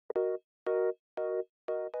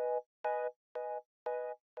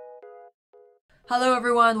Hello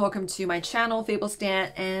everyone, welcome to my channel, Fable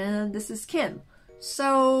Stan, and this is Kim.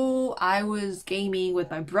 So I was gaming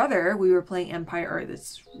with my brother. We were playing Empire Earth,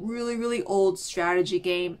 this really old strategy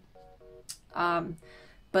game.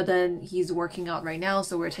 But then he's working out right now,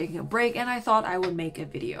 so we're taking a break, and I thought I would make a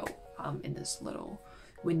video in this little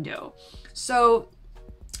window. So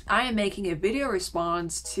I am making a video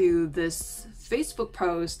response to this Facebook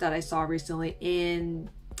post that I saw recently in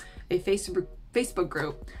a Facebook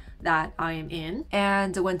group that I am in,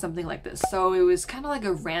 and it went something like this. So it was kind of like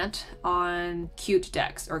a rant on cute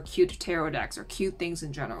decks or cute tarot decks or cute things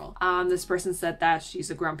in general. This person said that she's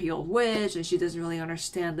a grumpy old witch and she doesn't really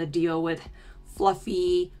understand the deal with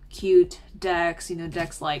fluffy, cute decks, you know,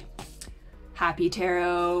 decks like Happy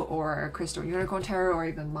Tarot or Crystal Unicorn Tarot, or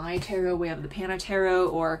even my tarot, we have the Pana Tarot,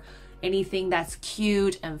 or anything that's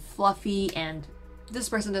cute and fluffy. And this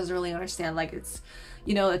person doesn't really understand, like, it's,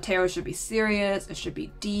 you know, the tarot should be serious, it should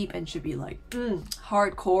be deep, and should be like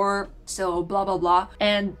hardcore, so blah blah blah.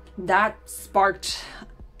 And that sparked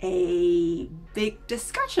a big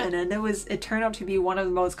discussion, and it turned out to be one of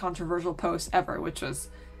the most controversial posts ever, which was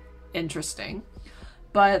interesting.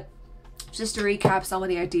 But just to recap some of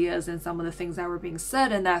the ideas and some of the things that were being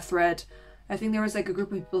said in that thread, I think there was like a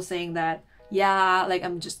group of people saying that, yeah, like,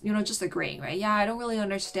 I'm just, you know, just agreeing, right? Yeah, I don't really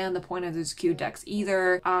understand the point of those cute decks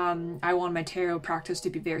either. I want my tarot practice to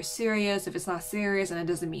be very serious. If it's not serious, and it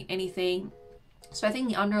doesn't mean anything. So I think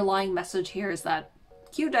the underlying message here is that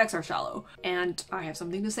cute decks are shallow, and I have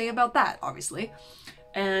something to say about that, obviously.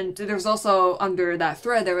 And there's also, under that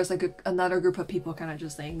thread, there was like another group of people kind of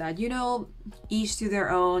just saying that, you know, each to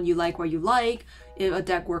their own, you like what you like. If a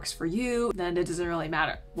deck works for you, then it doesn't really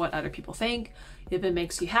matter what other people think. If it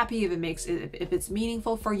makes you happy, if it's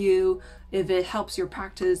meaningful for you, if it helps your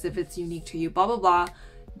practice, if it's unique to you, blah blah blah,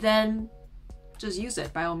 then just use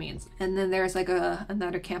it by all means. And then there's like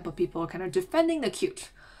another camp of people kind of defending the cute.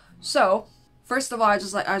 So first of all, I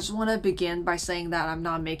just want to begin by saying that I'm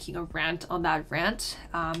not making a rant on that rant.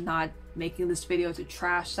 I'm not making this video to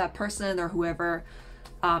trash that person or whoever.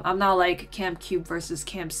 I'm not like Camp Cute versus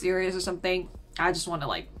Camp Serious or something. I just want to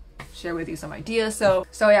like share with you some ideas. So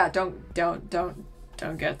yeah, don't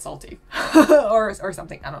get salty or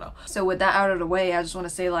something. I don't know. So with that out of the way, I just want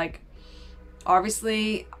to say, like,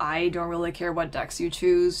 obviously I don't really care what decks you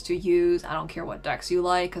choose to use. I don't care what decks you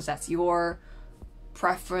like, because that's your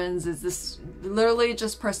preference. Is this literally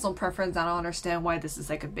just personal preference? I don't understand why this is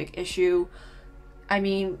like a big issue. I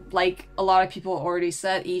mean, like a lot of people already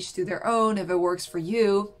said, each to their own. If it works for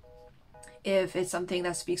you, if it's something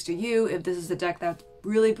that speaks to you, if this is a deck that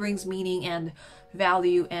really brings meaning and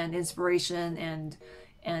value and inspiration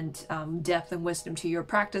and depth and wisdom to your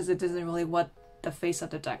practice, it doesn't really what the face of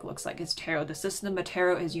the deck looks like. It's tarot. The system of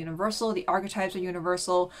tarot is universal. The archetypes are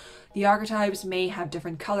universal. The archetypes may have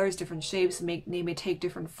different colors, different shapes, they may take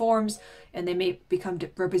different forms, and they may become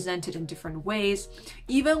represented in different ways.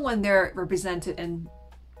 Even when they're represented in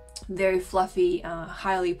very fluffy,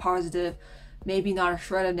 highly positive, maybe not a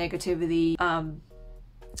shred of negativity,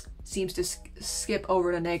 seems to skip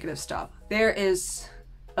over the negative stuff. There is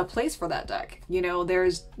a place for that deck. You know,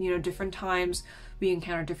 there's, you know, different times we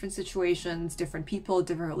encounter different situations, different people,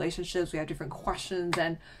 different relationships, we have different questions,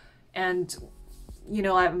 and you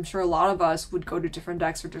know, I'm sure a lot of us would go to different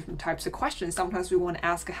decks for different types of questions. Sometimes we want to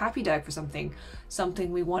ask a happy deck for something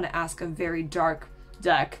we want to ask a very dark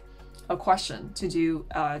deck a question to do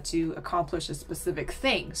to accomplish a specific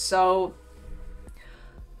thing. So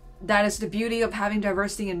that is the beauty of having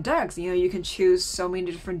diversity in decks. You know, you can choose so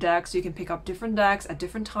many different decks. You can pick up different decks at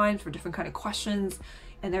different times for different kind of questions.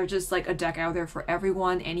 And they're just like a deck out there for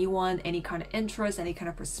everyone, anyone, any kind of interest, any kind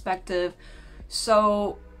of perspective.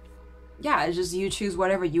 So yeah, it's just you choose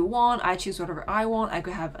whatever you want. I choose whatever I want. I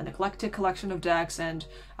could have an eclectic collection of decks, and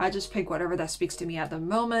I just pick whatever that speaks to me at the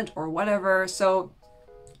moment or whatever. So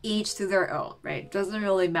each to their own, right? Doesn't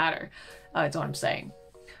really matter. That's what I'm saying.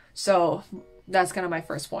 So that's kind of my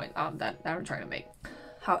first point that I'm trying to make.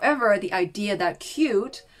 However, the idea that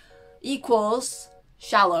cute equals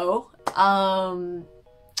shallow,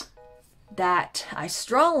 that I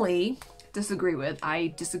strongly disagree with.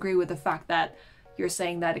 I disagree with the fact that you're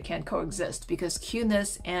saying that it can't coexist, because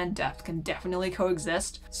cuteness and depth can definitely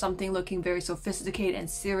coexist. Something looking very sophisticated and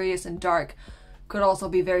serious and dark could also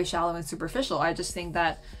be very shallow and superficial. I just think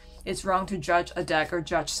that it's wrong to judge a deck or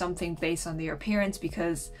judge something based on their appearance,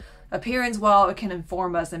 because appearance, while it can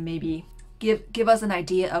inform us and maybe give us an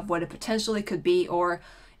idea of what it potentially could be, or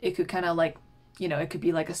it could kind of like, you know, it could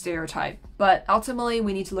be like a stereotype. But ultimately,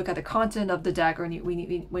 we need to look at the content of the deck, or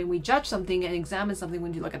when we judge something and examine something, we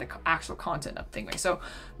need to look at the actual content of the thing, right? So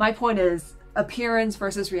my point is, appearance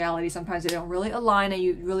versus reality, sometimes they don't really align, and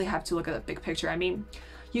you really have to look at the big picture. I mean,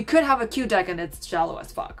 you could have a cute deck and it's shallow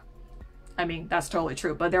as fuck. I mean, that's totally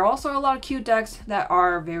true. But there are also a lot of cute decks that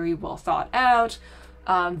are very well thought out,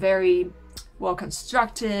 very well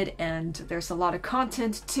constructed, and there's a lot of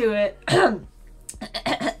content to it.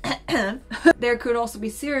 There could also be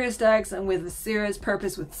serious decks, and with a serious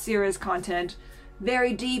purpose, with serious content,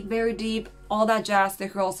 very deep, all that jazz. There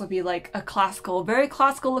could also be like a classical, very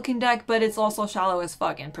classical looking deck, but it's also shallow as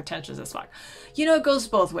fuck and pretentious as fuck. You know, it goes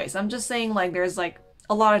both ways. I'm just saying, like, there's like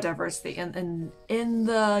a lot of diversity in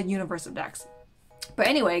the universe of decks. But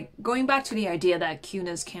anyway, going back to the idea that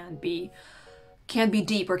cuteness can be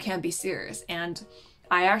deep or can be serious, and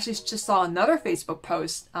I actually just saw another Facebook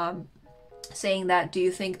post saying that, do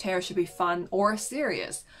you think tarot should be fun or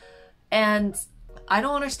serious? And I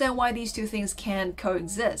don't understand why these two things can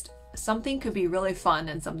coexist. Something could be really fun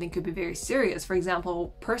and something could be very serious. For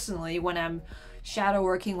example, personally, when I'm shadow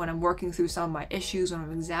working, when I'm working through some of my issues, when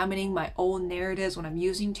I'm examining my own narratives, when I'm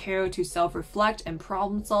using tarot to self-reflect and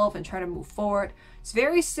problem solve and try to move forward, it's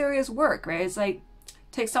very serious work, right? It's like,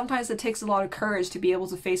 sometimes it takes a lot of courage to be able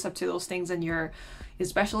to face up to those things in your,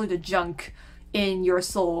 especially the junk in your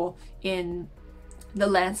soul, in the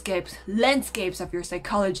landscapes of your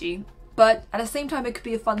psychology. But at the same time, it could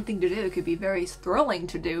be a fun thing to do. It could be very thrilling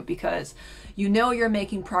to do, because you know you're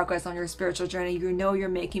making progress on your spiritual journey. You know you're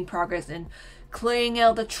making progress in clearing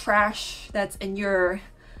out the trash that's in your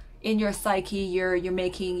psyche. You're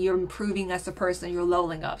improving as a person. You're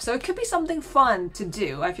leveling up. So it could be something fun to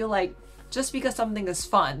do. I feel like just because something is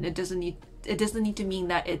fun, it doesn't need to mean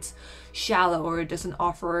that it's shallow or it doesn't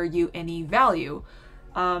offer you any value.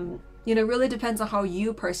 You know, it really depends on how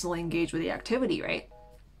you personally engage with the activity, right?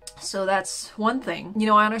 So that's one thing. You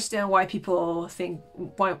know, I understand why people think,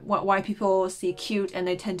 why people see cute and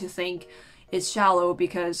they tend to think it's shallow,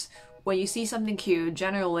 because when you see something cute,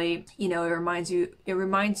 generally, you know, it reminds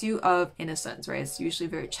you of innocence, right? It's usually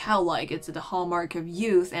very childlike. It's the hallmark of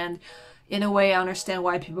youth, and in a way, I understand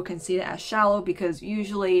why people can see it as shallow, because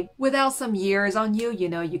usually without some years on you, you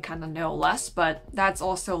know, you kind of know less. But that's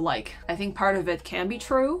also, like, I think part of it can be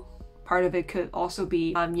true. Part of it could also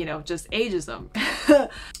be, you know, just ageism.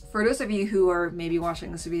 For those of you who are maybe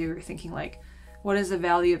watching this video, you're thinking like, what is the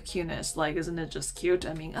value of cuteness? Like, isn't it just cute?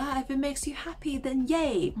 I mean, if it makes you happy, then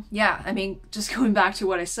yay. Yeah, I mean, just going back to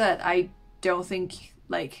what I said, I don't think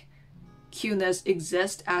like cuteness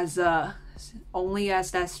exists as only as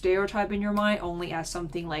that stereotype in your mind, only as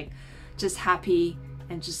something like just happy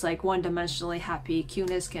and just like one-dimensionally happy.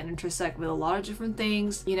 Cuteness can intersect with a lot of different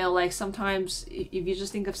things. You know, like sometimes if you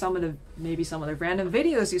just think of maybe some of the random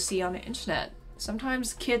videos you see on the internet,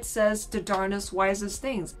 sometimes kids says the darndest, wisest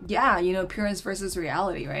things. Yeah, you know, appearance versus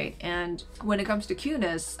reality, right? And when it comes to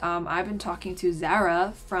cuteness, I've been talking to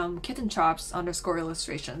Zaara from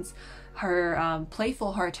 _illustrations. Her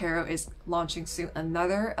Playful Heart Tarot is launching soon.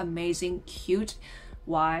 Another amazing, cute,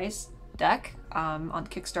 wise deck on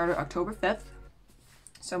Kickstarter October 5th.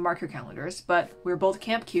 So mark your calendars. But we're both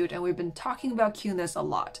Camp Cute, and we've been talking about cuteness a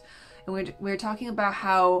lot. And we're talking about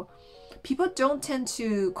how people don't tend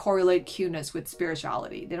to correlate cuteness with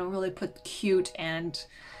spirituality. They don't really put cute and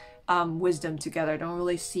wisdom together. Don't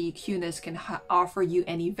really see cuteness can offer you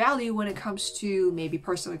any value when it comes to maybe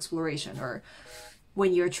personal exploration or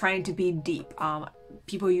when you're trying to be deep.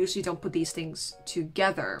 People usually don't put these things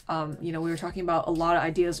together. You know, we were talking about a lot of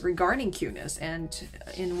ideas regarding cuteness, and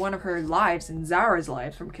in one of her lives, in Zaara's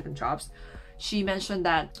live from Kitten Chops, she mentioned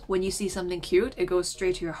that when you see something cute, it goes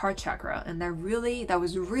straight to your heart chakra, and that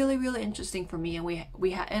was really interesting for me. And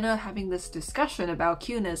we ended up having this discussion about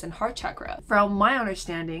cuteness and heart chakra. From my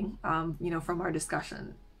understanding, you know, from our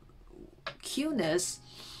discussion, cuteness,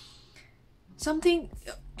 something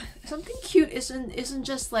cute isn't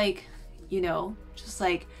just like, you know, just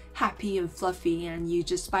like happy and fluffy, and you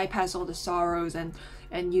just bypass all the sorrows and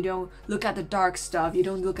you don't look at the dark stuff, you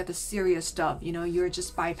don't look at the serious stuff, you know, you're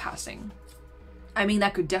just bypassing. I mean,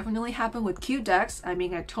 that could definitely happen with cute decks. I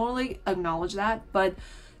mean, I totally acknowledge that, but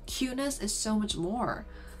cuteness is so much more.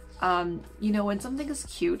 You know, when something is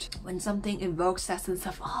cute, when something evokes that sense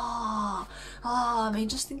of, I mean,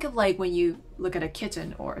 just think of like when you look at a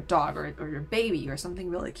kitten or a dog or your baby or something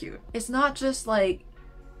really cute. It's not just like,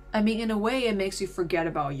 I mean, in a way it makes you forget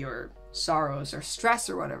about your sorrows or stress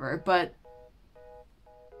or whatever, but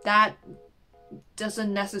that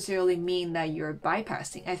doesn't necessarily mean that you're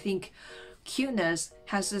bypassing. I think cuteness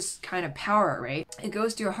has this kind of power, right? It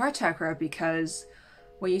goes to your heart chakra because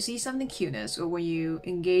when you see something cuteness, or when you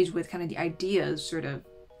engage with kind of the ideas sort of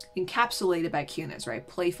encapsulated by cuteness, right?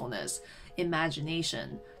 Playfulness,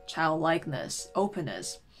 imagination, childlikeness,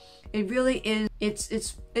 openness. It really is,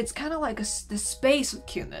 it's kind of like the space of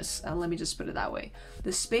cuteness. Let me just put it that way.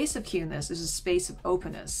 The space of cuteness is a space of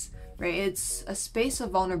openness, right? It's a space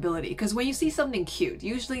of vulnerability. Because when you see something cute,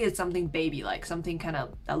 usually it's something baby-like, something kind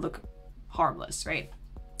of that look harmless, right?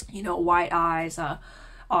 You know, white eyes,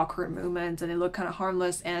 awkward movements, and they look kind of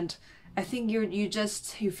harmless. And I think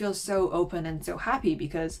you feel so open and so happy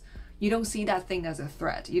because you don't see that thing as a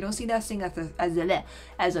threat. You don't see that thing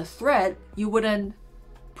as a threat. You wouldn't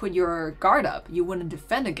put your guard up. You wouldn't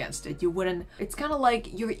defend against it. You wouldn't, it's kind of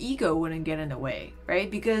like your ego wouldn't get in the way, right?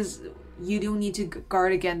 Because you don't need to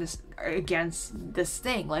guard against this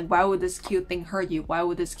thing. Like, why would this cute thing hurt you? Why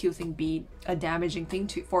would this cute thing be a damaging thing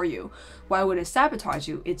for you? Why would it sabotage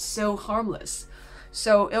you? It's so harmless.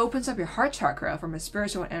 So it opens up your heart chakra from a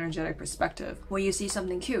spiritual and energetic perspective. When you see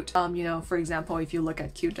something cute, you know, for example, if you look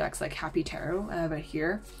at cute decks like Happy Tarot, I have it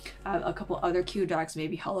here. I have a couple other cute decks,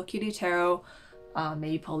 maybe Hello Kitty Tarot,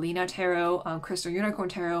 maybe Paulina Tarot, Crystal Unicorn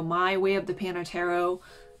Tarot, My Way of the Piano Tarot.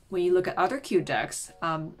 When you look at other cute decks,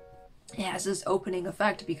 it has this opening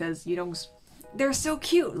effect because they're so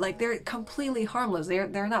cute, like they're completely harmless. They're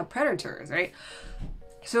not predators, right?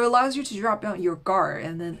 So it allows you to drop down your guard,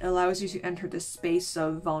 and then allows you to enter this space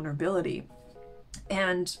of vulnerability.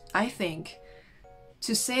 And I think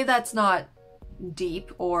to say that's not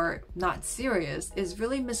deep or not serious is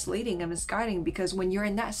really misleading and misguiding, because when you're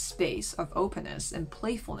in that space of openness and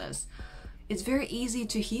playfulness, it's very easy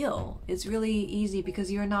to heal. It's really easy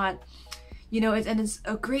because you're not, you know, and it's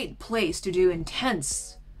a great place to do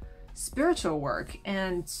intense spiritual work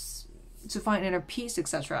and to find inner peace,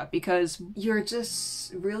 etc., because you're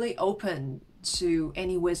just really open to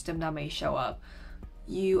any wisdom that may show up.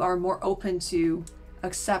 You are more open to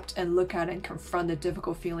accept and look at and confront the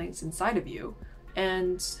difficult feelings inside of you.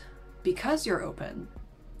 And because you're open,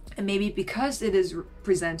 and maybe because it is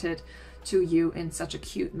presented to you in such a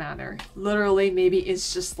cute manner, literally maybe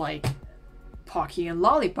it's just like Pocky and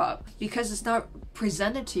Lollipop, because it's not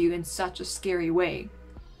presented to you in such a scary way,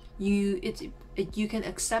 you can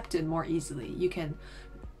accept it more easily. You can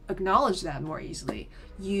acknowledge that more easily.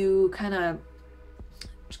 You kind of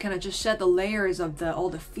just shed the layers of all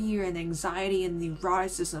the fear and anxiety and the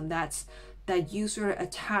eroticism that you sort of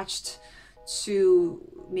attached to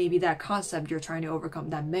maybe that concept you're trying to overcome,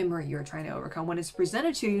 that memory you're trying to overcome. When it's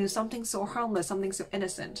presented to you, something so harmless, something so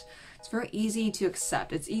innocent, it's very easy to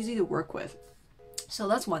accept. It's easy to work with. So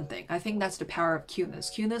that's one thing. I think that's the power of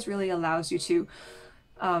cuteness. Cuteness really allows you to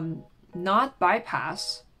not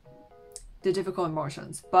bypass the difficult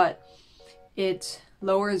emotions, but it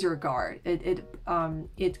lowers your guard.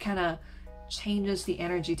 It kind of changes the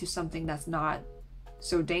energy to something that's not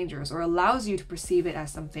so dangerous, or allows you to perceive it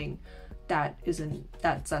as something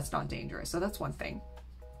that's not dangerous. So that's one thing.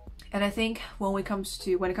 And I think when it comes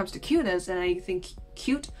to cuteness, and I think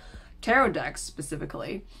cute tarot decks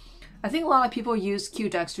specifically, I think a lot of people use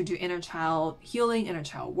cute decks to do inner child healing, inner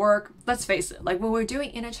child work. Let's face it, like when we're doing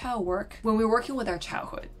inner child work, when we're working with our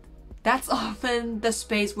childhood, that's often the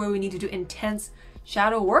space where we need to do intense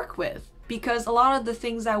shadow work with, because a lot of the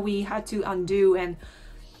things that we had to undo and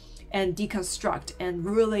deconstruct and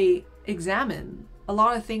really examine, a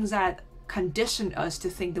lot of things that conditioned us to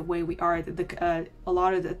think the way we are, a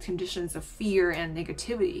lot of the conditions of fear and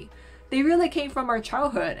negativity, they really came from our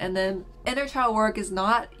childhood. And then inner child work is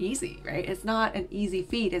not easy, right? It's not an easy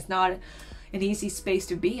feat. It's not an easy space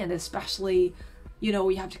to be in, especially, you know,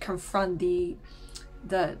 we have to confront the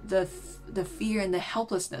fear and the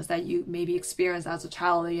helplessness that you maybe experienced as a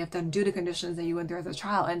child, that you have to undo the conditions that you went through as a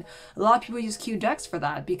child. And a lot of people use cute decks for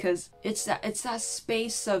that, because it's that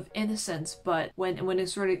space of innocence, but when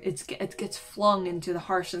it gets flung into the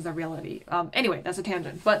harshness of reality. Anyway, that's a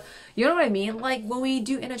tangent, but you know what I mean? Like when we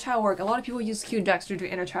do inner child work, a lot of people use cute decks to do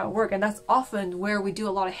inner child work, and that's often where we do a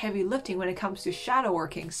lot of heavy lifting when it comes to shadow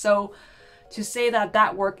working. So to say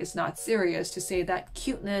that work is not serious, to say that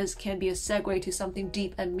cuteness can be a segue to something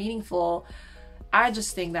deep and meaningful, I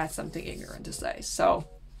just think that's something ignorant to say. So,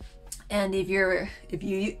 and if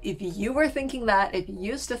you were thinking that, if you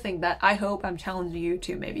used to think that, I hope I'm challenging you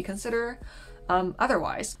to maybe consider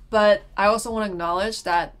otherwise. But I also want to acknowledge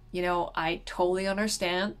that, you know, I totally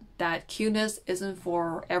understand that cuteness isn't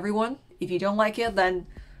for everyone. If you don't like it, then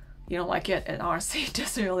you don't like it, and honestly, it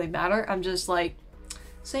doesn't really matter. I'm just like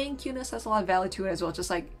saying cuteness has a lot of value to it as well,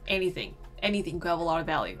 just like anything could have a lot of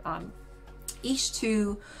value. Each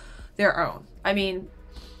to their own. I mean,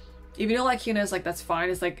 if you don't like cuteness, like that's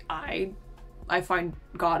fine. It's like I find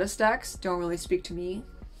goddess decks don't really speak to me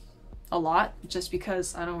a lot, just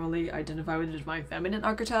because I don't really identify with the divine feminine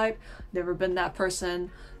archetype. Never been that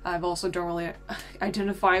person. I've also don't really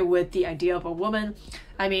identify with the idea of a woman.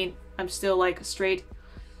 I mean, I'm still like a straight,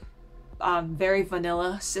 very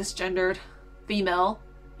vanilla, cisgendered, female,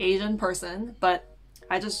 Asian person, but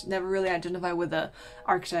I just never really identify with the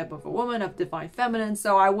archetype of a woman, of divine feminine,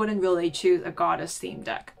 so I wouldn't really choose a goddess themed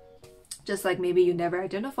deck. Just like maybe you never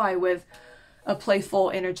identify with a playful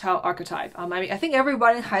inner child archetype. I mean, I think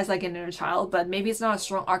everybody has like an inner child, but maybe it's not a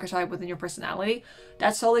strong archetype within your personality.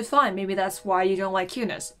 That's totally fine. Maybe that's why you don't like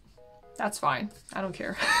cuteness. That's fine. I don't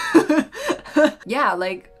care. Yeah,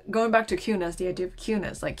 like going back to cuteness, the idea of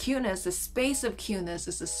cuteness. Like cuteness, the space of cuteness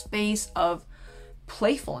is a space of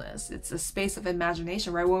playfulness. It's a space of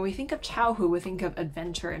imagination, right? When we think of childhood, we think of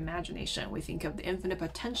adventure, imagination. We think of the infinite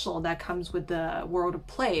potential that comes with the world of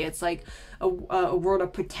play. It's like a world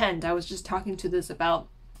of pretend. I was just talking to this about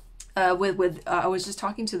I was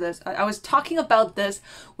talking about this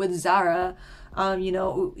with Zaara. You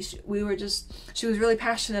know, she was really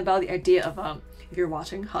passionate about the idea of if you're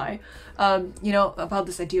watching, hi, you know, about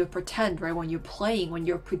this idea of pretend, right? When you're playing, when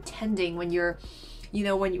you're pretending, when you're, you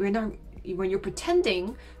know, when you're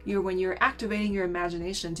pretending, when you're activating your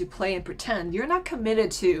imagination to play and pretend, you're not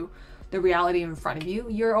committed to the reality in front of you.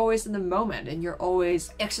 You're always in the moment and you're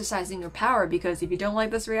always exercising your power, because if you don't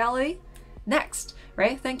like this reality, next,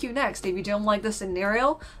 right? Thank you, next. If you don't like the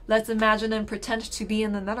scenario, let's imagine and pretend to be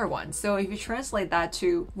in another one. So if you translate that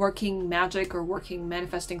to working magic or working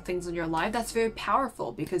manifesting things in your life, that's very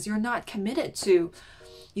powerful, because you're not committed to,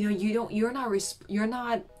 you know, you're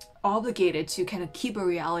not obligated to kind of keep a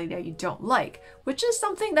reality that you don't like, which is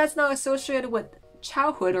something that's not associated with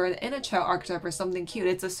childhood or the inner child archetype or something cute.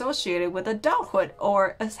 It's associated with adulthood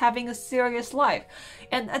or as having a serious life,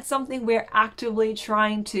 and that's something we're actively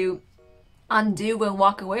trying to undo and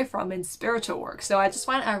walk away from in spiritual work. So I just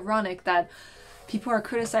find it ironic that people are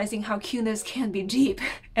criticizing how cuteness can be deep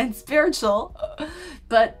and spiritual,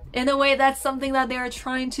 but in a way that's something that they are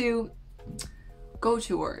trying to go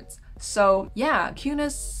towards. So yeah,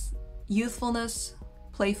 cuteness, youthfulness,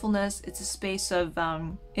 playfulness, it's a space of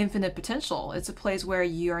infinite potential. It's a place where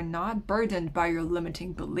you're not burdened by your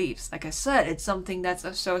limiting beliefs. Like I said, it's something that's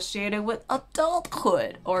associated with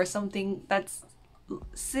adulthood or something that's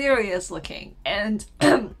serious looking. And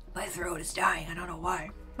my throat is dying, I don't know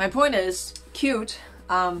why. My point is, cute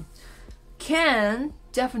can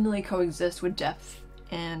definitely coexist with depth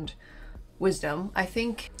and wisdom.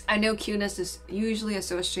 I know cuteness is usually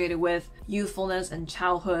associated with youthfulness and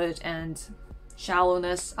childhood and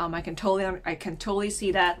shallowness. I can totally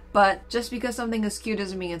see that. But just because something is cute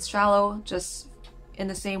doesn't mean it's shallow. Just in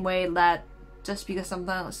the same way that just because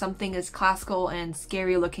something is classical and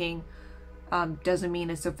scary looking doesn't mean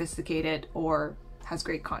it's sophisticated or has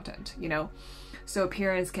great content, you know? So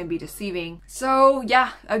appearance can be deceiving. So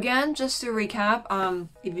yeah, again, just to recap,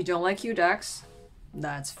 if you don't like cute decks,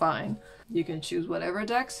 that's fine. You can choose whatever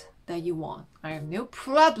decks that you want. I have no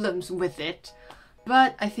problems with it.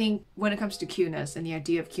 But I think when it comes to cuteness and the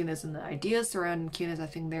idea of cuteness and the ideas surrounding cuteness, I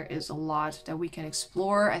think there is a lot that we can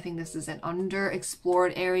explore. I think this is an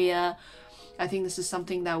underexplored area. I think this is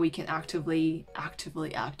something that we can actively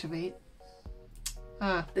activate.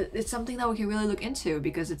 It's something that we can really look into,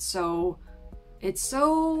 because it's so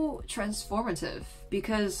transformative.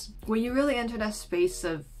 Because when you really enter that space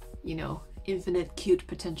of, you know, infinite cute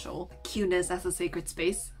potential, cuteness as a sacred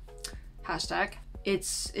space, hashtag,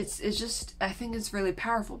 it's just, I think it's really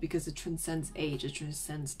powerful, because it transcends age, it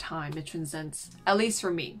transcends time, it transcends, at least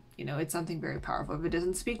for me, you know, it's something very powerful. If it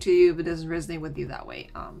doesn't speak to you, if it doesn't resonate with you that way,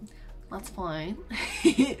 that's fine.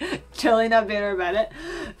 Totally not bitter about it,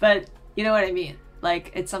 but you know what I mean.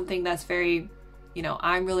 Like, it's something that's very, you know,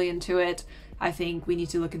 I'm really into it. I think we need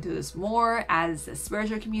to look into this more as a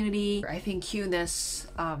spiritual community. I think cuteness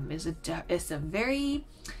is an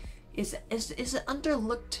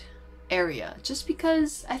underlooked area, just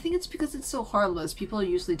because I think it's because it's so harmless. People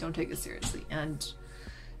usually don't take it seriously, and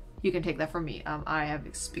you can take that from me. I have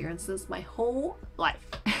experienced this my whole life.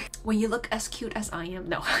 When you look as cute as I am,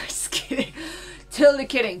 no, I'm just kidding. Totally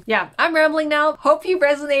kidding. Yeah, I'm rambling now. Hope you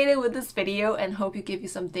resonated with this video and hope you give you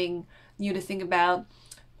something new to think about,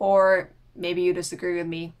 or maybe you disagree with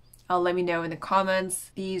me. Let me know in the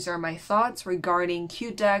comments. These are my thoughts regarding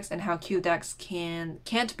cute decks and how cute decks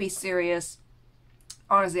can't be serious.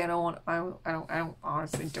 Honestly, I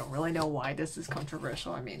honestly don't really know why this is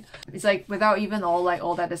controversial. I mean, it's like without even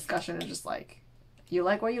all that discussion, it's just like, you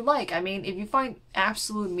like what you like. I mean, if you find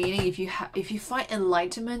absolute meaning, if you find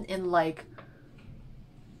enlightenment in like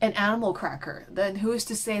an animal cracker, then who's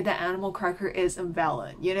to say that animal cracker is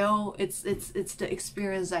invalid? You know, it's the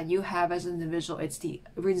experience that you have as an individual. It's the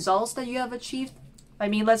results that you have achieved. I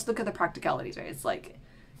mean, let's look at the practicalities, right? It's like,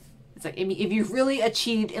 I mean, if you've really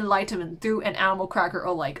achieved enlightenment through an animal cracker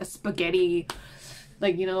or like a spaghetti,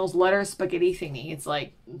 like, you know, those letter spaghetti thingy, it's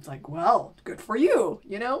like, well, good for you,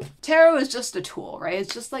 you know? Tarot is just a tool, right?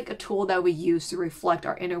 It's just like a tool that we use to reflect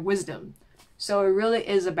our inner wisdom. So it really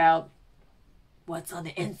is about what's on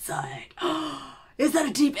the inside. Is that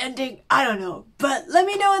a deep ending? I don't know, but let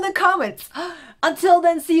me know in the comments. Until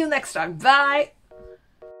then, see you next time. Bye!